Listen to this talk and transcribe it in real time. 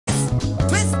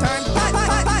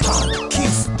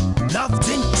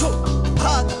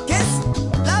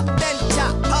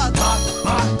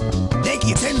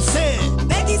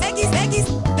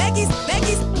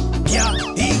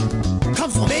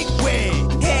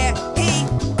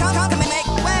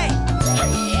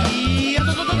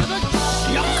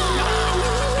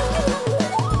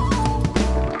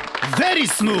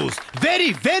smooth,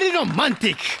 very, very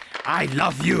romantic. I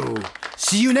love you.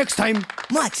 See you next time.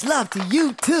 Much love to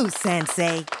you too,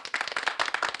 Sensei.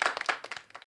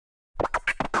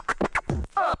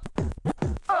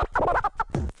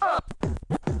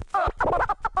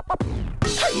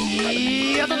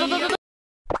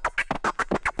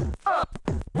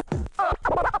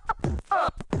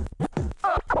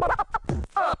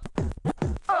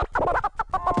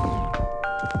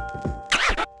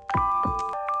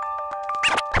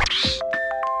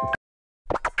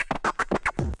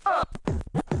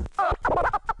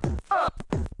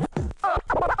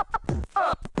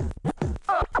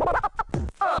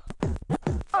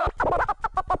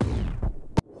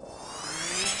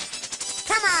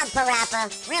 PaRappa,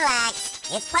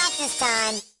 relax. It's practice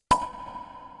time.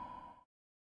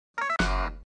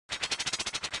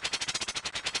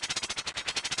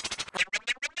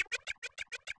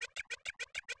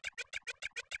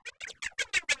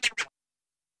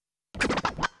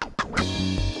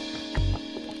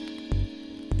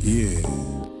 Yeah.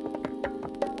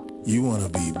 You wanna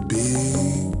be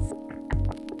big.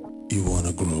 You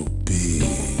wanna grow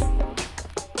big.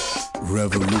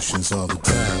 Revolutions all the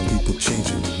time, people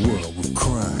changing the world with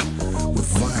crime, with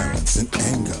violence and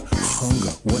anger,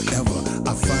 hunger, whatever.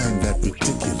 I find that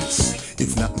ridiculous,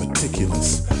 if not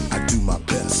meticulous. I do my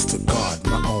best to guard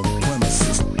my own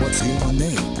premises. What's your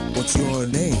name? What's your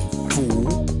name,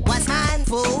 fool? What's mine,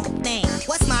 fool? Name.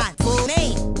 What's mine, fool?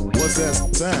 Name. What's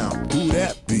that sound? Who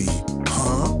that be?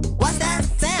 Huh? What's that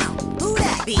sound? Who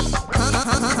that be?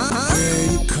 Where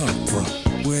you come from?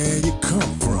 Where you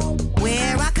come from?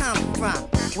 Where I come from?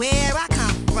 Where I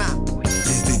come from?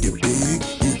 You think you're big?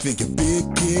 You think you're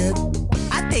big, kid?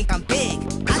 I think I'm big.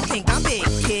 I think I'm big,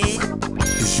 kid.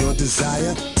 Is your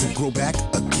desire to grow back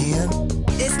again?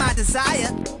 It's my desire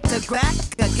to crack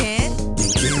again.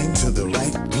 You came to the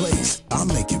right place. I'll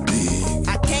make it big.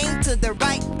 I came to the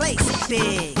right place.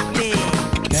 Big, big.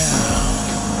 Now.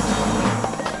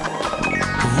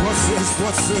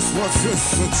 What's this?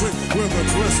 A trick with a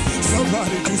twist.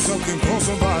 Somebody do something, call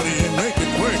somebody and make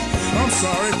it quick. I'm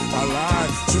sorry, I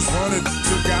lied. Just wanted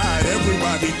to guide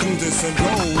everybody through this and go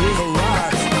with a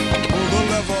ride. Pull the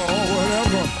lever or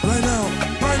whatever. Right now.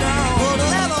 Pull the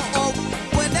lever or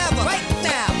whatever. Right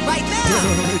now.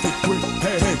 Better make it quick.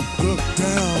 Hey, look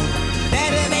down.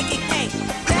 Better make it, hey,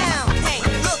 down. Hey,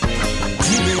 look.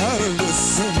 Get me out of this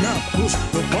and now push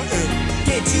the button.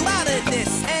 Get you out of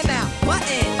this and now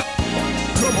button.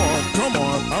 Come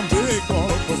on, I'm big all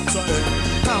of a sudden.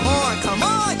 Come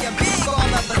on, you're big all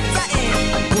of a sudden.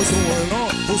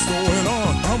 What's going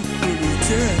on? I'm really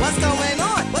scared. What's going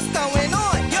on?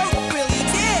 You really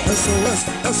did. SOS,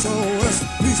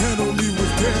 please handle me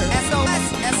with care. SOS,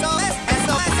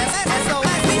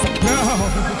 please. Now!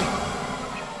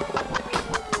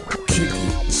 Kick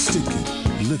it, stick it,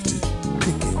 lift it,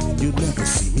 pick it. You'll never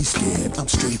see me scared. I'm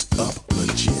straight up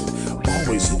legit.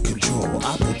 Always in control.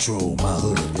 I patrol my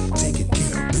hood, taking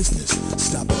care of business,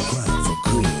 stopping crime for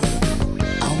good.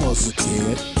 I wasn't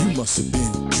dead. You must have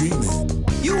been dreaming.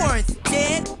 You weren't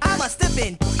dead. I must have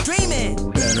been dreaming.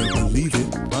 Better believe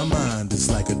it. My mind is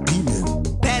like a demon.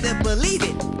 Better believe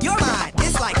it. Your mind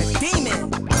is like a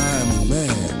demon. I'm the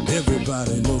man.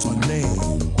 Everybody knows my name.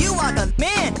 You are the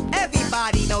man.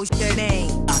 Everybody knows your name.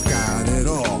 I got it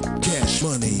all. Cash,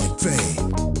 money, and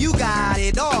fame. You got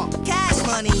it all. Cash,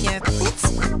 money, and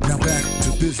oops. Now back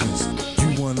to business.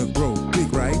 You wanna grow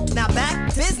big, right? Now back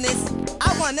to business.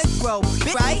 I wanna grow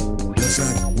big, right? Let's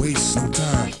not waste no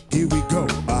time. Here we go,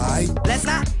 alright? Let's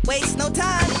not waste no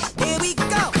time. Here we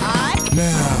go, alright? Now.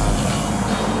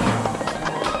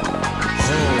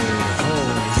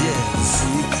 Yeah,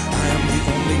 see, I am the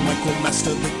only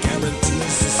micromaster that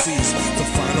guarantees the cease. The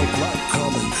final block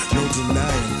coming, no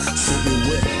denying.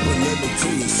 Silhouette, but let me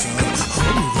tell you, son,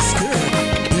 I'm really scared.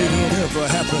 It'll never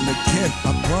happen again,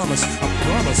 I promise.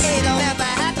 It'll never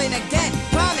happen again,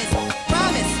 promise.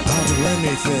 I'll do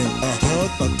anything, a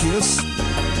hug, a kiss.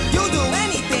 You do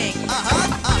anything, a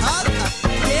hug, a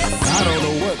kiss. I don't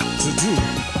know what to do,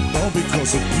 all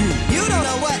because of you. You don't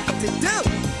know what to do,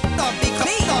 don't be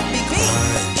me. I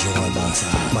enjoy my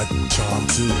time, my charm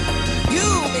too. You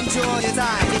enjoy your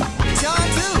time, charm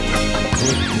too.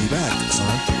 Put me back,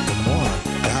 son, come on,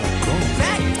 gotta go.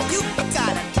 Back, you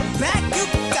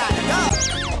gotta go.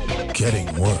 Getting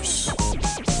worse.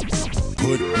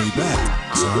 Put me back,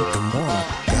 son, come on,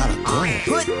 gotta go.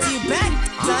 Put you back,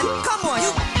 son, come on,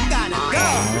 you gotta go.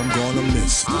 I'm gonna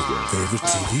miss my favorite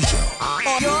TV show.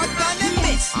 Or you're gonna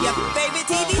miss your favorite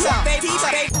TV show.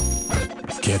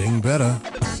 Getting better.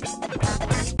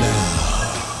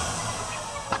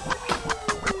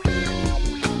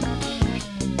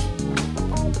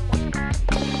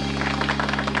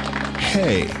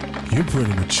 Hey, you're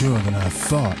pretty mature than I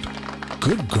thought.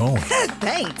 Good going.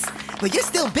 Thanks, but you're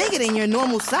still bigger than your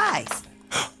normal size.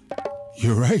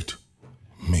 You're right.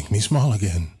 Make me small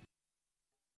again.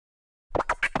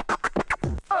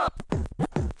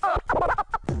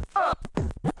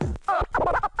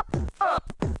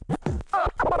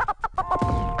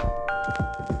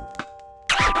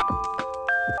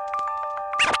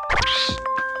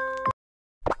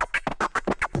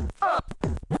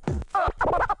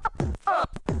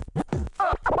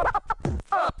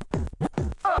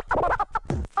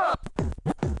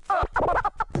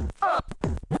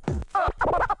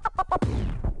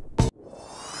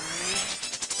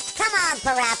 Come on,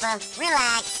 PaRappa,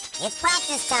 relax. It's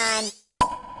practice time.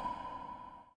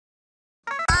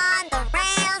 On the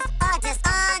rails or just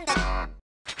on the...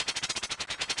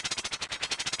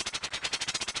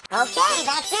 Okay,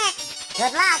 that's it.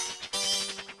 Good luck.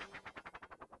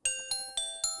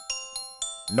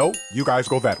 No, you guys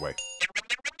go that way.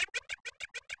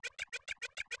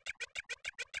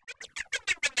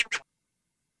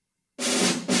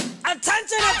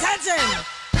 Attention, attention!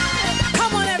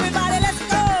 Come on, everybody, let's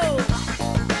go!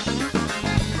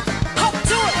 Up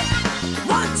to it!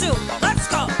 1, 2, let's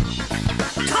go!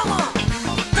 Come on!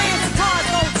 Fancy cars,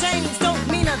 gold chains don't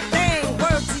mean a thing.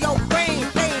 Word to your brain,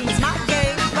 fame is my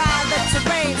game. Ride the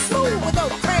terrain, smooth with no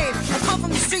crane. I come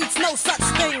from the streets, no such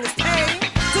thing as pain.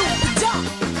 Do the jump!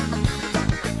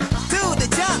 Do the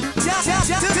jump, jump, jump,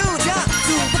 jump, do the jump,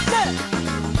 do the flip!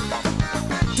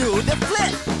 Do the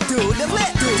flip, do the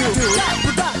flip, do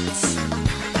double dutch.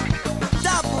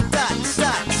 Double dutch,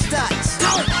 dutch, dutch.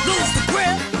 Don't lose the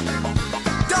grip.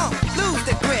 Don't lose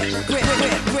the grip, grip,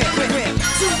 grip, grip, grip, grip.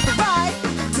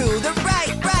 To the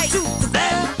right, right, to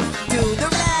the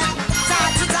left,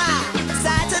 side to side,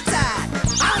 side to side.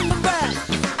 I'm the rap,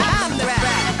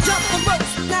 Jump the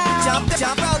ropes now,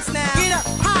 jump ropes now. Get up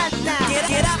high now,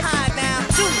 get up high now.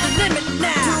 To the limit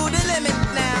now,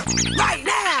 right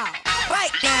now.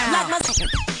 Like my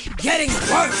getting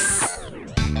worse.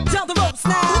 Jump the ropes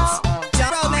now.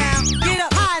 Jump rope now. Get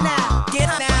up high now. Get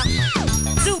up now.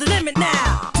 To the limit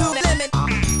now. To the limit.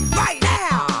 Right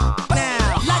now.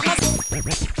 Like my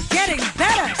getting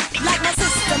better. Like my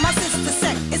sister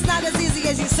said. It's not as easy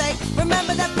as you say.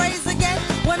 Remember that phrase again?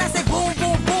 When I say boom,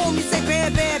 boom, boom, you say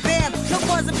bam, bam, bam. No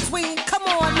words in between. Come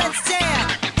on, let's jam.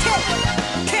 Kick,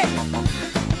 kick,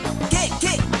 kick,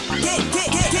 kick, kick,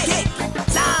 kick, kick, kick.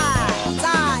 Side,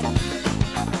 side.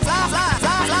 Fly, fly,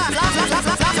 fly, fly, fly, fly, fly,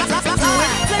 fly, fly, fly, fly, fly.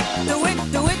 Do it,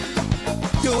 do it,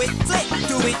 do it, flick,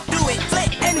 do it,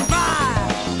 flick, and ride,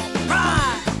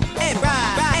 ride, and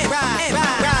ride, and ride, and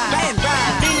ride, and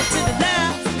ride. Lean it to the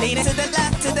left, lean it to the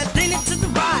left, lean it to the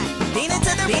right, lean it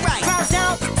to the right. Crouch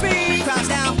down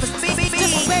for speed,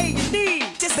 just where you need,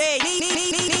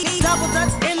 double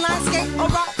dutch, inline skate, or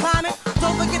rock climbing.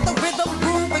 Don't forget the rhythm,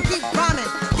 groove, and keep rhyming.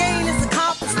 Gain is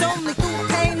accomplished only through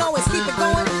pain. Always keep it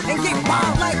going and get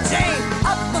wild like Jane.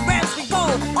 Up the ramps we go,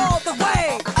 all the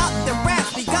way. Up the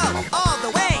ramps we go, all the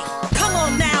way. Come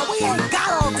on now, we ain't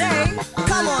got all day.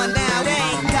 Come on now, we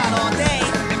ain't got all day.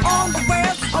 On the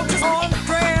rails, or just on the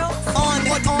trails. On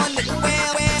the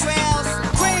trails.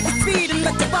 Crave the speed and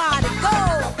let your body go.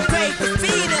 Crave the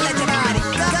speed and let your body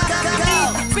go.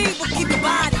 Need the speed will keep your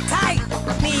body tight.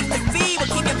 Need the speed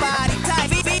will keep your body tight.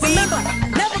 Remember,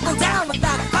 never go down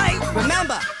without a fight.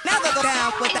 Remember, never go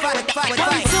down without a fight. 1, 2,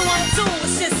 1, 2,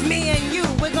 it's just me and you.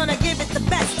 We're gonna give it the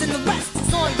best, and the rest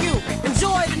is on you.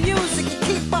 Enjoy the music and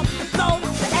keep up the flow.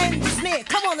 The end is near.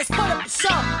 Come on, let's put up the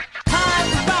show. Climb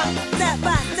the rock, step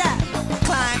by step.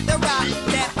 Climb the rock,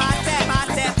 step by step, by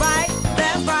step. Right,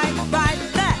 left, right, right,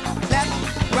 left. Left,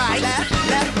 right,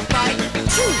 right.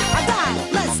 True, I got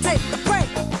it. Let's take the break.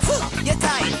 You're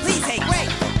tired, please take break.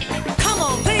 Come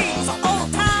on, please, for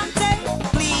old time's sake.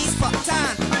 Please, for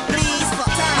time, please, for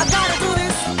time. I gotta do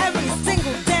this every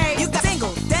single day. You got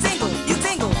single, that single, you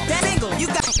single, that single, you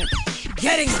got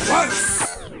getting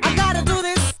worse. I gotta do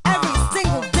this every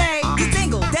single day. You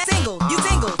single, that single, you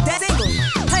single, that single.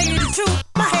 Tell you the truth,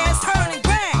 my hair's turning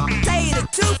gray. Tell you the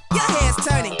truth, your hair's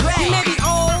turning gray. You may be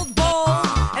old, bold,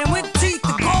 and with teeth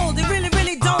of gold. It really,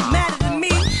 really don't matter to me.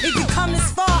 If you come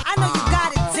this far, I know you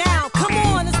got it down. Come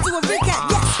on, let's do a recap.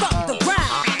 Yes, fuck the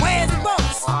ground. Where's the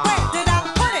ropes? Where did I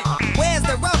put it? Where's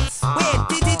the ropes? Where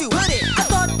did you put it? I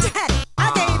thought you had it. I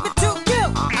gave it to you.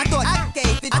 I thought I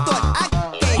gave it.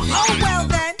 Oh well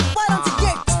then, why don't you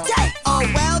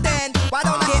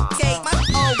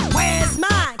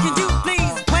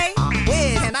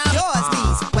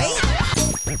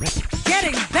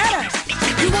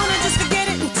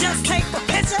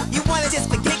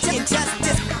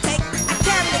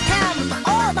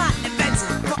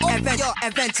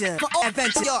adventure. For all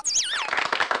adventure.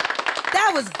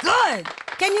 That was good.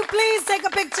 Can you please take a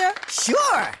picture?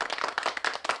 Sure.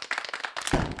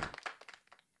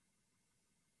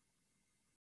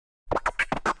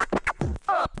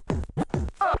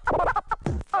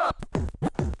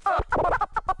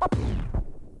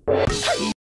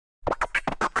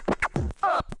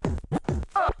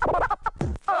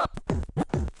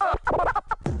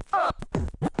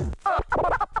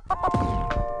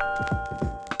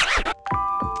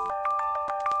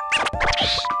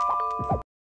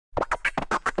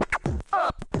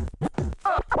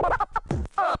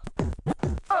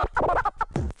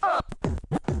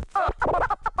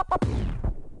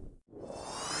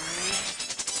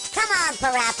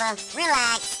 PaRappa,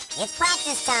 relax. It's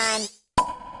practice time.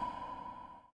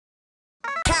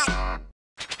 Cut.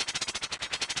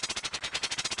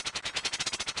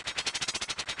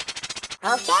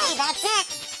 Okay, that's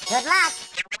it. Good luck.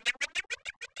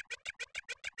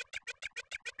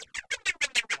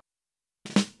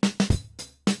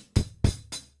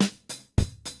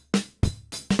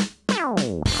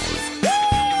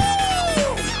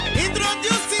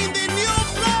 Introducing the new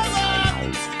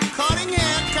flavor. Cutting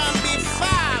hair can be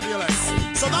fabulous.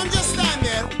 So don't just stand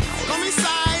there. Come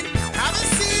inside, have a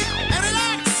seat, and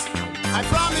relax. I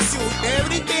promise you,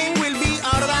 everything will be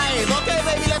alright. Okay,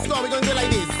 baby, let's go. We're going to do like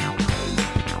this.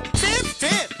 Tip,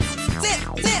 tip. Tip,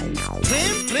 tip.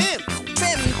 Trim, trim.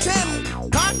 Trim, trim.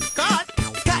 Cut, cut.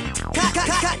 Cut, cut,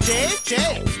 cut, cut. Shave,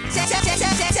 shave.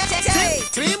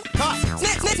 Shave, Trim, cut.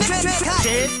 snip, snip, snip, snip, cut.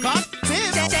 Shave, cut,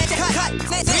 trim. Cut,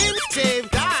 snip, Trim, shave,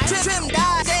 dye. trim,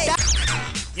 dye, shave.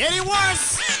 Getting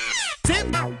worse. Tip,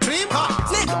 trim, cut.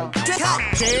 Snip, cut.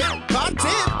 Shave, cut,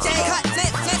 trim. Shave, cut,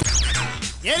 snip, snip.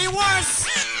 Getting worse.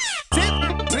 Tip,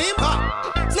 trim, cut.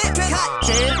 Snip, cut.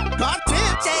 Shave, cut,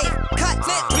 trim. Shave, cut,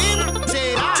 snip. Trim,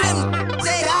 shave, dye. Trim,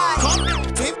 shave, dye. Cut,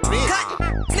 trim, trim. Cut,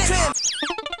 snip, trim.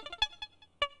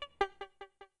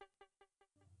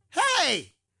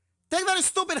 Hey! Take that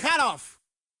stupid hat off.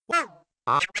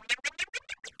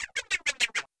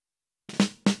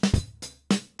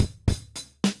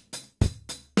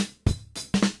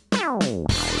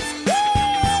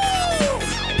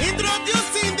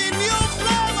 Introducing the new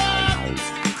flavor.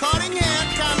 Cutting hair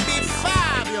can be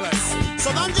fabulous.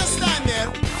 So don't just stand there.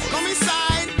 Come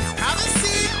inside, have a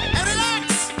seat, and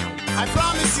relax. I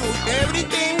promise you,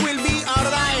 everything will be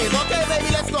alright. Okay, baby,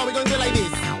 let's go. We're going to do like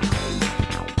this.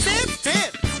 Tip,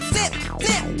 tip. Snip,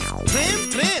 snip. Trim,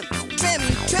 trim. Trim,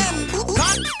 trim.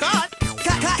 Cut, cut.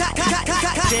 Cut, cut, cut, cut,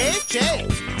 cut, cut. Shave, shave.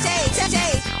 Shave, shave,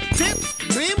 shave. Tip,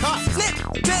 trim, cut. Snip,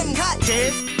 trim, cut.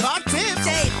 Shave, cut, tip.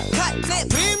 Shave, cut, snip.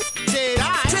 Trim, shave,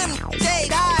 dye. Trim, shave,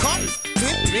 dye. Cut,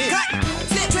 trim, trim. Cut,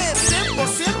 snip, trim. Simple,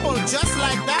 simple, just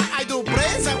like that. I do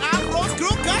braids and afros,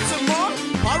 crew cuts and more.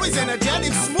 Always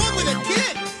energetic, smooth with a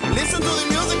kick. Listen to the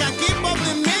music and keep up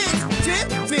the mix. Tip,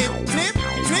 tip, tip,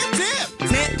 tip, tip.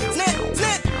 Snip, snip,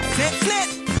 snip, snip, snip.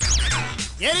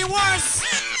 Getting worse.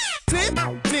 Tip,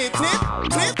 tip, tip,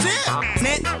 tip, tip.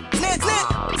 Snip, snip, snip,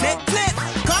 snip, snip.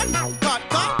 Cut, cut, cut,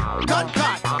 cut,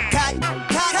 cut. Cut,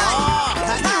 cut, Oh.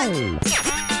 cut, cut.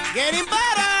 Getting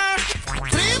better.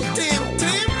 Trim, trim,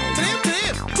 trim, trim,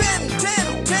 trim. Trim, trim,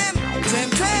 trim, trim,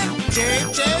 trim. Shave,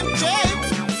 shave, shave.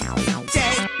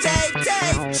 Shave, shave,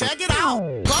 shave. Check it out.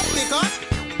 Cut the cut.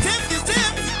 Tip the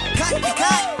tip. Cut the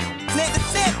cut. Snip the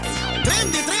snip. Trim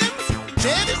the trim.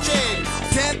 Shave the shave.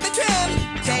 Trim the trim.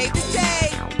 Shave the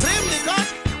shave. Trim the cut.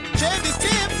 Shave the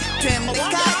tip. Trim the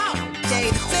One cut. down.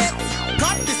 Shave the snip.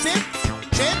 Cut the tip.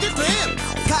 Shave the trim.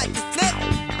 Cut the snip.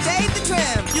 Shave the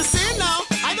trim. You see now,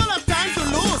 I don't have time to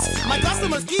lose. My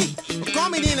customers keep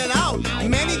coming in and out.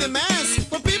 Many demands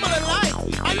for people alike.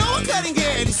 I know what cutting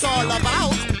hair is all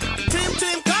about. Trim,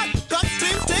 trim, cut, cut,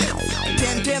 trim, trim.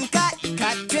 Trim, trim, cut,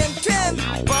 cut, trim, trim.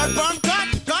 Burn, burn, cut,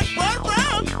 cut, burn,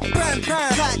 burn. Perm,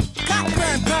 perm. Cut, cut,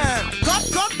 perm, perm. Cut,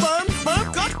 cut, burn, burn,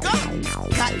 cut, cut.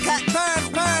 Cut, cut, perm,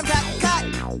 perm. Cut, cut.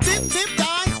 Tip, tip,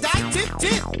 die, die, tip,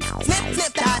 tip. Snip,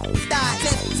 snip, dot, dot,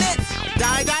 snip, snip.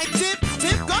 Die, die, tip,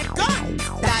 tip, cut, cut.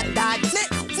 Dot, dot, snip,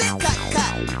 snip, cut,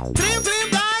 cut. Trim, trim,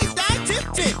 die, die, tip,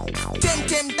 tip. Trim,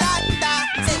 trim, dot, dot,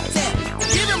 snip, snip.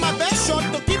 Giving my best shot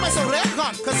to keep myself red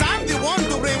hot. Cause I'm the one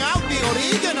to bring out the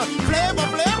original flavor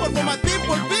for my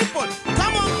people.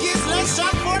 Come on, kids, let's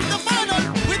shot for the final.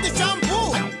 With the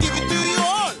shampoo, give it to you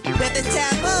all. With the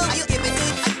shampoo, you give it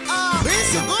to all. Feels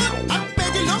so good,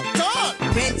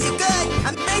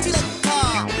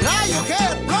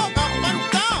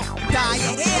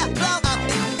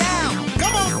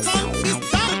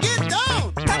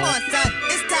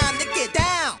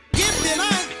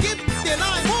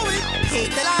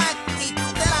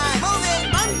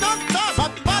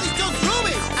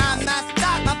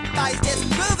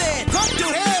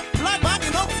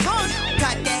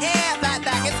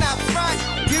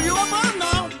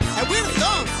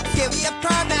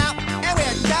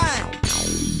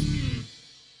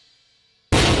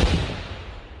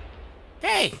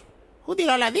 did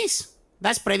all of this.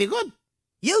 That's pretty good.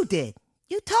 You did.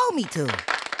 You told me to.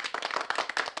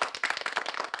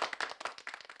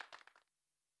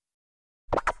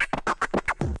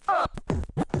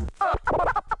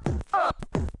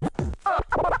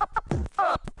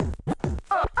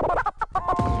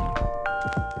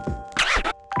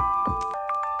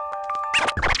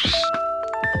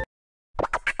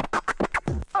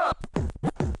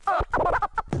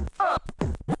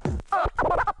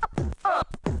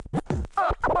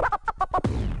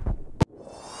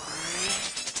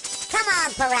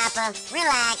 PaRappa,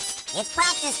 relax. It's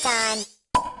practice time.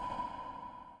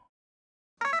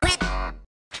 Quit.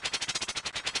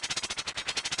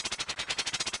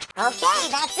 Okay,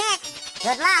 that's it.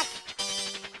 Good luck.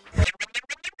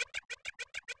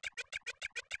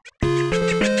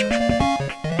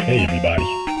 Hey everybody,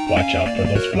 watch out for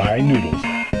those flying noodles.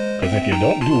 Cause if you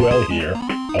don't do well here,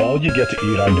 all you get to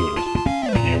eat are noodles.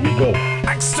 Here we go.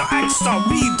 Extra, extra,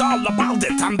 read all about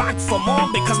it. I'm back for more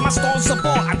because my store's a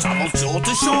bore. I travel shore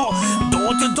to shore,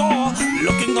 door to door,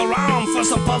 looking around for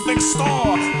some perfect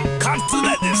store. Cut to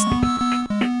lettuce,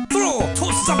 throw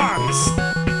toast the buns.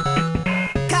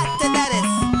 Cut the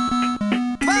lettuce.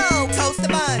 Whoa, toast the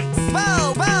buns.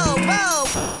 Whoa, whoa, whoa.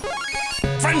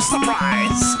 French the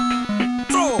fries,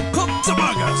 throw cook the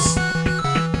burgers.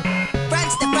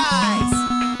 French the fries.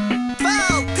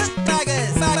 Whoa, cook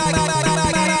burgers. Burgers.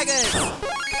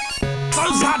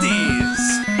 Those hotties,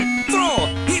 throw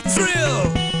heat thrill.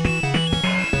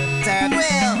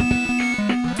 Grill.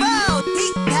 Whoa,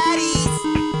 deep patties.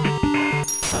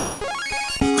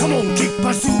 Come on, kick,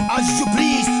 pursue as you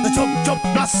please. The chop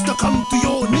master, come to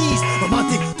your knees.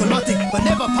 Romantic, dramatic, but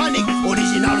never panic.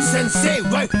 Original sensei,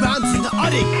 right rounds in the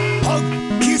attic. Hug,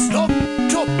 kiss, love,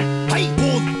 chop. Hey,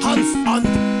 hold hands and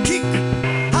kick.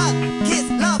 Hug, kiss,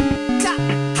 love, chop.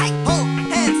 Hey, hold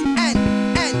hands and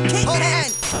kick. Hold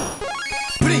hands.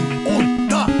 Bring on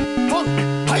the funk.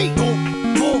 Hey, don't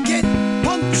forget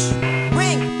punch.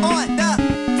 Bring on the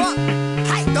funk.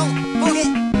 Hey, don't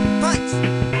forget punch.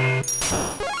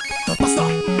 The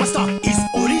master is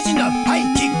original. Hey,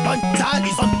 kick, punch, that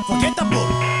is unforgettable.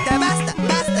 The master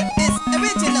is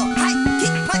original. Hey,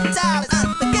 kick, punch, out is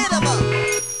unforgettable.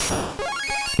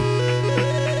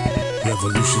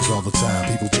 Revolutions all the time,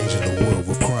 people changing the world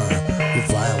with crime, with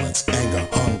violence, anger,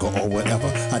 hunger, or whatever.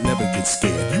 I never get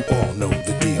scared, you all know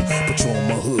the deal. Patrol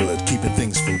my hood, keeping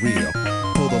things for real.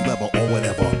 Pull the lever or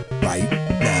whatever, right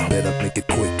now. Better make it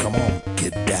quick, come on,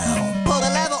 get down. Pull the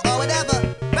level or whatever.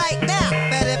 Right now,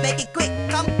 better make it quick.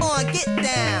 Come on, get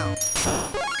down.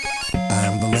 I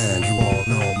am the man, you all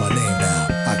know my name now.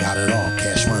 I got it all,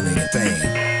 cash, money, and fame.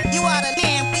 You are the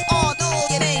man, we all know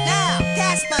your name now.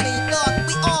 Cash money, Lord,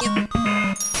 we all.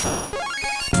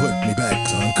 Put me back,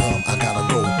 son, come, I gotta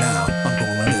go now. I'm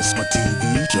gonna miss my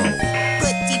TV show.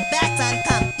 Put your back on,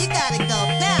 come. You gotta go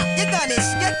now. You're gonna miss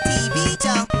your TV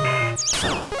show.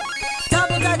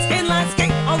 Double Dutch inline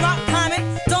skate or rock climbing.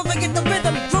 Don't forget the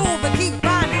rhythm, groove, and keep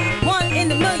rhyming. 1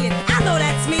 in a million, I know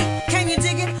that's me. Can you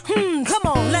dig it? Come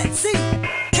on, let's see.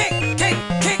 Kick, kick,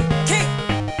 kick, kick.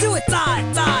 Do it, side,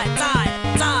 side, side,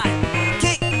 side.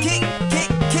 Kick, kick, kick,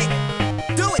 kick.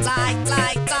 Do it, side,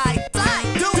 side, side, side.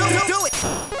 Do it.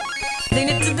 Lean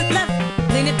it to the left,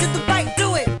 lean it to the right.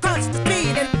 Do it, cross the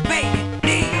speed and obey your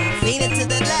needs. Lean it to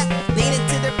the left, lean it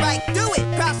to the right. Do it,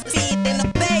 cross the speed and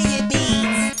obey your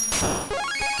needs.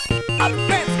 Up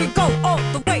ramps we go all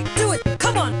the way. Do it,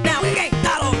 come on now, we ain't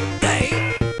got all day.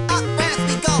 Up ramps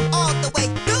we go all the way.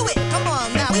 Do it, come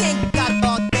on now, we ain't got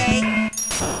all day.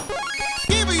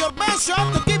 Give it your best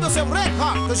shot to keep yourself red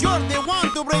hot. Cause you're the one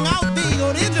to bring out the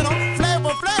original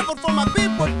flavor for my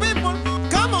people.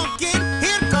 Come on, kid,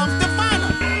 here comes the final.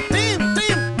 Trim,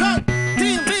 cut,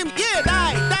 trim, yeah,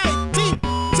 die, trim,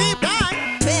 die.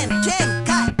 Trim,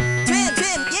 cut,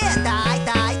 trim, yeah, die,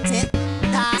 tin,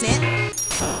 tin.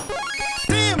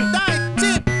 Trim, die,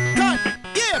 chip, cut,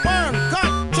 yeah, burn,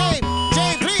 cut, shave,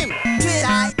 trim.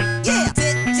 Die, yeah,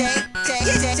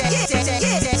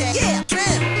 yeah,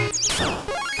 trim.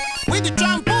 With the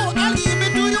shampoo, I'll give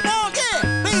it to you all, yeah.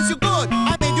 Rinse you good, I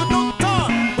made you look tall.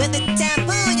 With the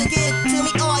shampoo, you give it to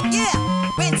me, oh yeah.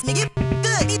 Rinse me, get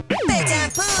good, the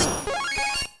shampoo.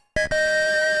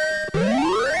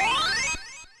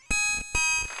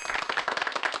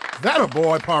 That a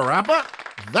boy, PaRappa?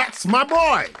 That's my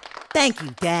boy. Thank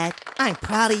you, Dad. I'm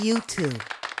proud of you too.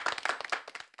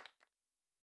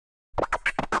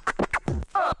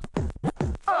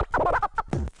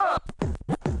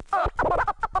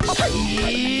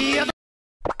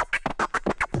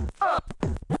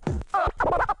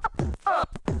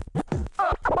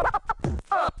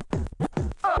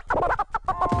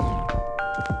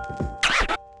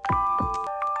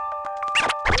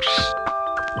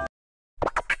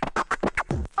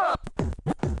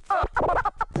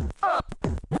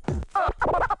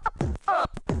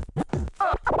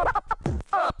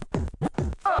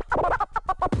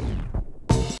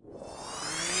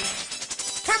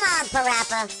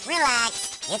 PaRappa,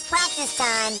 relax. It's practice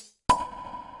time.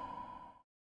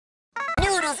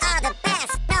 Noodles are the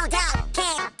best, no doubt,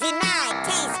 can't deny.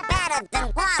 Taste better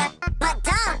than water, but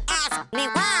don't ask me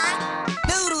why.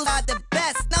 Noodles are the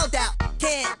best, no doubt,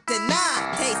 can't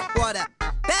deny. Taste water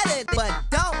better, but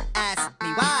don't ask me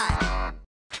why.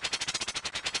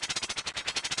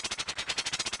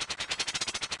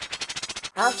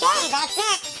 Okay, that's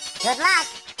it. Good luck.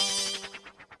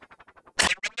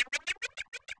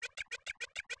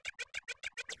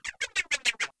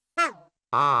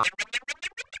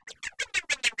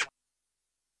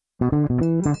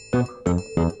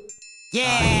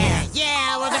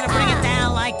 Yeah, we're gonna bring it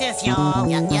down like this, y'all.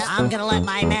 I'm gonna let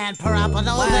my man PaRappa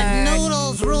know that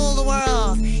noodles rule the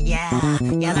world. Yeah,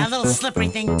 that little slippery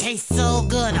thing tastes so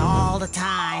good all the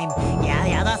time.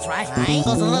 Yeah, that's right. It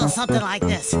goes a little something like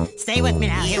this. Stay with me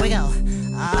now, here we go.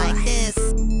 Like this,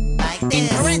 like this. In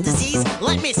parentheses,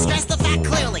 let me stress the fact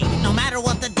clearly. No matter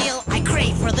what the deal, I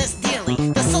crave for this dearly.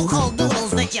 The so-called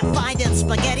noodles that you find in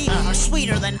spaghetti are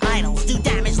sweeter than idols, do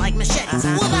damage like machetes.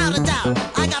 Without a doubt,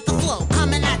 I got the flow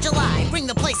coming at July. Bring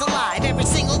the place alive every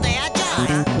single day I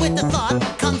jive. With the thought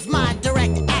comes my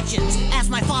direct actions. Ask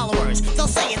my followers, they'll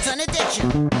say it's an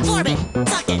addiction. Florb it,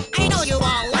 suck it, I know you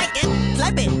all like it.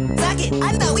 Flip it, suck it,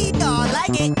 I know we all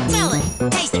like it. Smell it,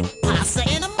 taste it, pasta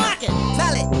in a market.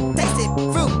 Smell it, taste it,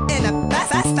 fruit in a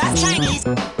fast. Chinese,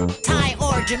 Thai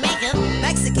or Jamaican,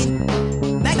 Mexican,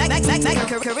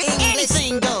 Korean,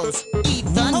 anything goes.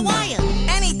 Even Hawaiian,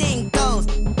 anything goes,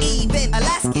 even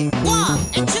Alaskan. Guam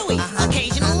and chewy,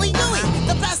 occasionally gooey.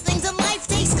 The best things in life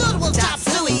taste good, we'll chop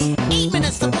suey. 8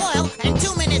 minutes to boil and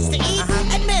 2 minutes to eat.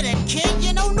 Admit it, kid,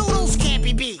 you know noodles can't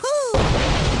be beat.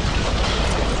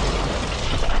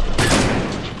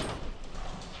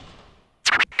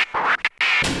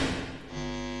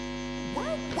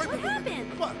 What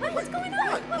happened? What's going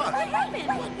on? What happened?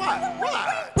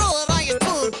 Roll it on your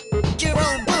spoon,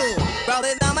 Jerome Boom. Roll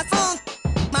it on my phone,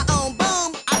 my own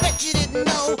boom. I bet you didn't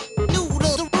know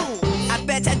noodles the rule. I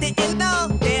bet I didn't know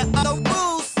there are no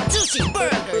rules. Sushi,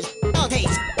 burgers, all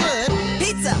taste good.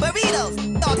 Pizza, burritos,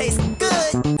 all taste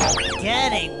good.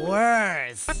 Getting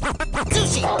worse.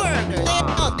 Sushi, burgers, they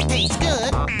all taste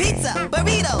good. Pizza,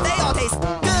 burritos, they all taste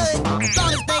good. As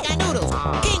long as they got noodles,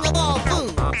 king of all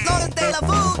food. As long as they love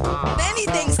food,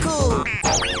 anything's cool.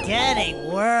 Getting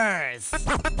worse.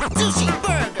 Sushi,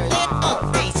 burgers, they all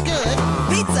taste good.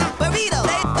 Pizza, burritos,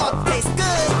 they all taste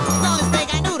good. As long as they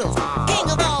got noodles, king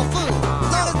of all food.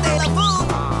 As long as they love food,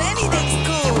 anything's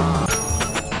cool.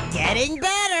 Getting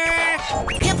better.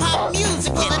 Hip-hop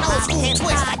music with an old school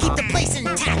twist. I keep the place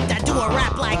intact. I do a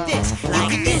rap like this. You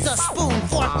can use a spoon,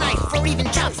 fork, knife, or even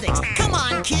chopsticks. Come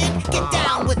on, kid, get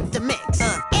down with the mix.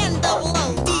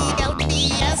 N-O-O-D-L-D-S.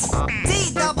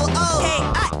 D-double-O-K-I-E-S.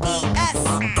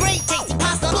 Great tasty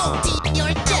pasta, flow deep in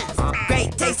your chest.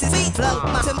 Great tasty sweet flow to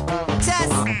my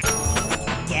chest.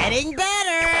 Getting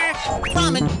better.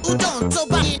 Ramen, udon,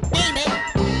 soba, you name it.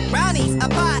 Brownies, a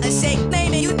pie, a shake,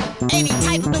 name it. You Any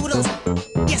type of noodles,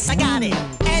 yes, I got it.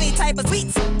 any type of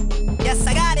sweets. Yes,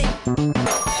 I got it.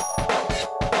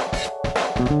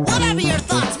 Whatever your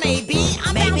thoughts may be,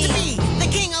 I'm bound to be the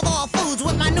king of all foods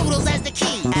with my noodles as the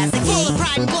key. As the key. Full of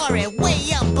pride and glory, way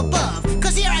up above.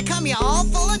 Cause here I come, y'all,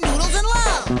 full of noodles and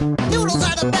love. Noodles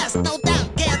are the best, no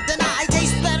doubt, can't deny.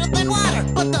 Taste better than water,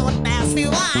 but don't ask me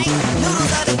why.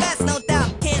 Noodles are the best, no doubt,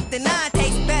 can't deny.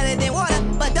 Taste better than water,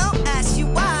 but don't ask you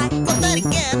why. But then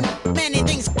again, many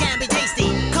things can be tasty.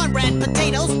 Cornbread,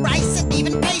 potatoes, rice, and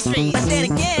even pastries. But then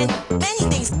again, many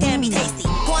things can be tasty.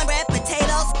 Cornbread,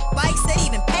 potatoes, rice, and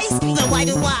even pastry. So why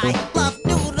do I love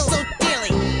noodles so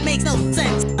dearly? Makes no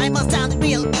sense, I must sound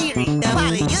real eerie. Now why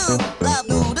do you love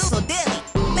noodles so dearly?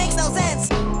 Makes no sense,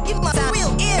 you must sound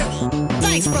real eerie.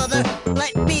 Thanks, brother.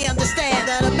 Let me understand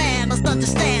that a man must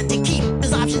understand to keep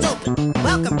his options open.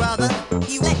 Welcome, brother.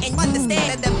 You let and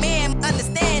understand that the man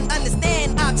understand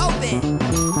I'm open.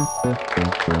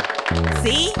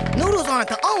 See? Noodles aren't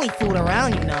the only food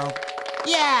around, you know.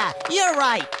 Yeah, you're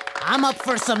right. I'm up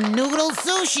for some noodle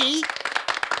sushi.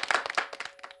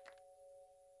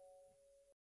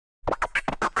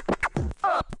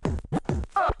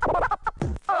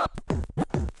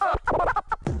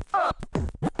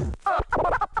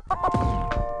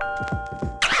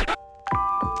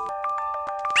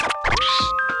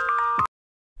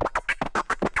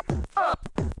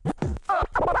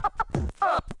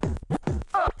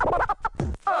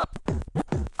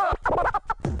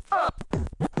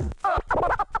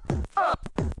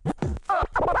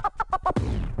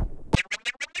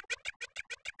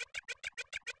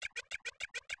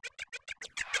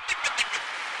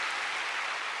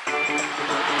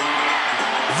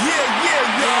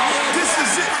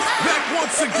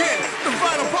 once again, the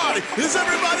final party. Is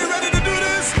everybody ready to do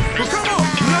this? Well, come on,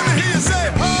 let me hear you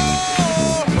say ho.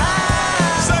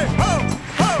 Say ho,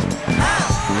 ho,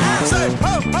 ho. Say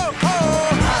ho, ho, ho.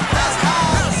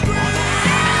 Now scream.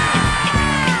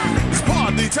 It's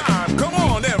party time. Come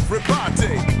on,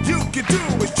 everybody. You can do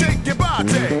it, shake your body.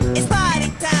 It's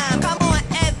party time. Come on,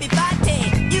 everybody.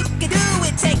 You can do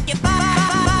it, shake your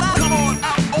body. Come on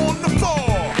out on the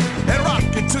floor and rock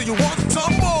it till you want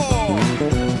some more.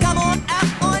 Come on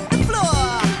out on the floor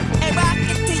and rock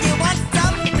it till you want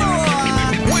some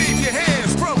more. Wave your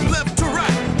hands from left to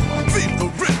right. Feel the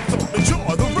rhythm,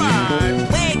 enjoy the ride.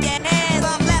 Wave your hands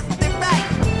from left to right.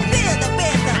 Feel the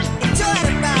rhythm, enjoy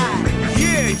the ride.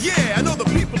 Yeah, yeah, I know the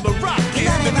people are rocking. You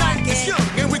know The they night is rockin'.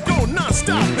 young and we go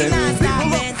non-stop. We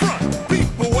non-stoppin'. People up front,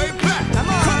 people way back. Come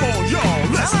on. Come on, y'all,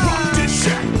 let's Come rock on. this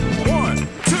shack. 1,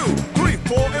 2, 3,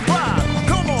 4, and 5.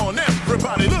 Come on,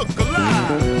 everybody, look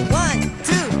alive. 1,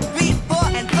 2, 3, 4,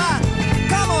 and 5.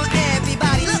 Come on,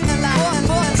 everybody, look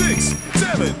alive. 6,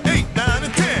 7, 8, 9,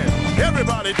 and 10.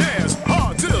 Everybody dance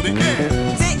hard till the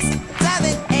end. 6,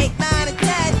 7, 8, 9, and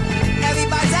 10.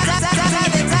 Everybody, 7.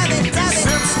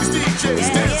 Simpsons,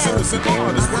 DJs, dancers, and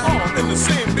artists, we're all in the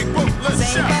same big boat. Let's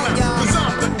Same shout boat, now, y'all. 'cause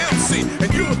I'm the MC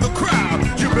and you're the crowd.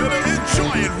 You better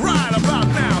enjoy it right about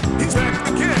now. He's back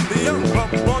again, the young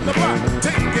pup on the block,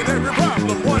 taking every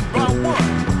problem one by one.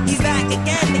 He's back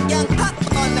again, the young pup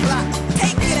on the block,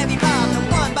 taking every problem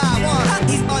one by one.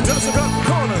 He's on Doesn't cut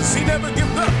corners, he never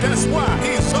gives up. That's why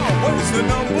he's always the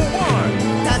number one.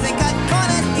 doesn't cut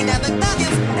corners, he never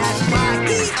gives. That's why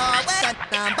he's always the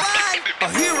number one. A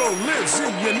hero lives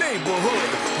in your neighborhood.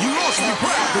 You lost me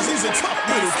proud, 'cause he's a tough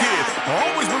little kid.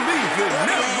 Always believe in,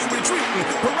 never retreating.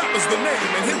 PaRappa's the name,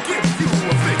 and he'll give you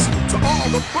a fix. To all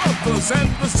the brothers and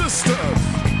the sisters,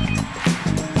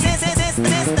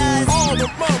 Sisters, all the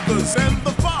mothers and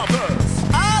the fathers.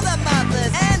 all the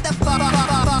mothers and the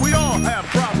fathers. We all have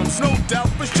problems, no doubt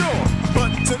for sure. But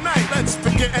tonight, let's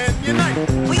forget and unite.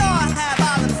 We all have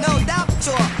problems, no doubt,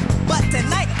 sure. But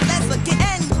tonight, let's forget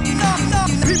and you know.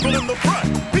 People in the front,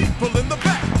 people in the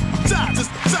back. Side to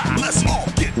side, let's all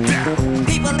get down.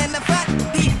 People in the front,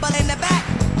 people in the back.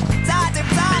 Side to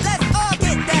side, let's all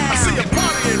get down. I see a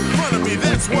party in front of me,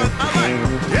 that's what I like.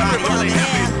 Everybody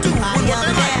happy, doing what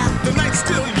they like. The night's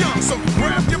still young, so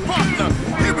grab your partner.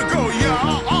 Here we go,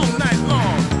 y'all, all night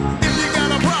long. If you got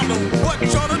a problem, what you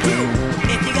gonna do?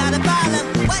 If you got a problem,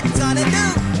 what you gonna do?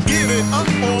 Give it up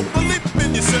or believe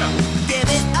in yourself. Give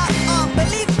it up or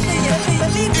believe in your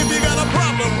believe. If you got a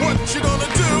problem, what you gonna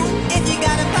do? If you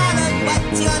got a problem, what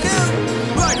you gonna do?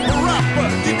 Like PaRappa,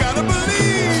 you gotta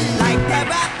believe. Like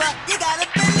PaRappa, you gotta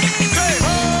believe. Say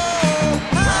ho,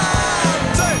 Ho,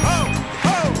 say ho,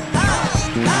 ho, ho,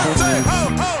 ho, say ho,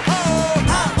 ho, ho.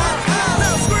 ho, ho, ho.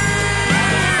 Now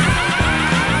scream.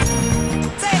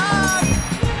 Say oh,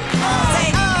 say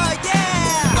oh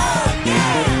yeah,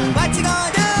 What you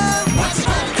gonna do? What you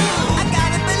gonna do? I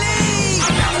gotta believe.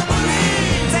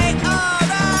 Say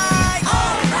alright,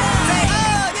 Say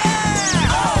oh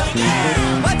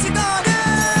yeah, What you gonna do?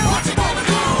 What you gonna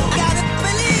do? Gotta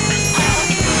believe.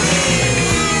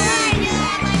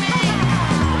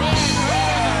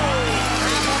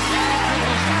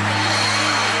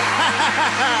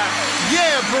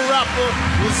 Yeah, PaRappa,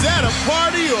 was that a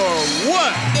party or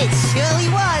what? It surely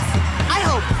was. I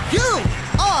hope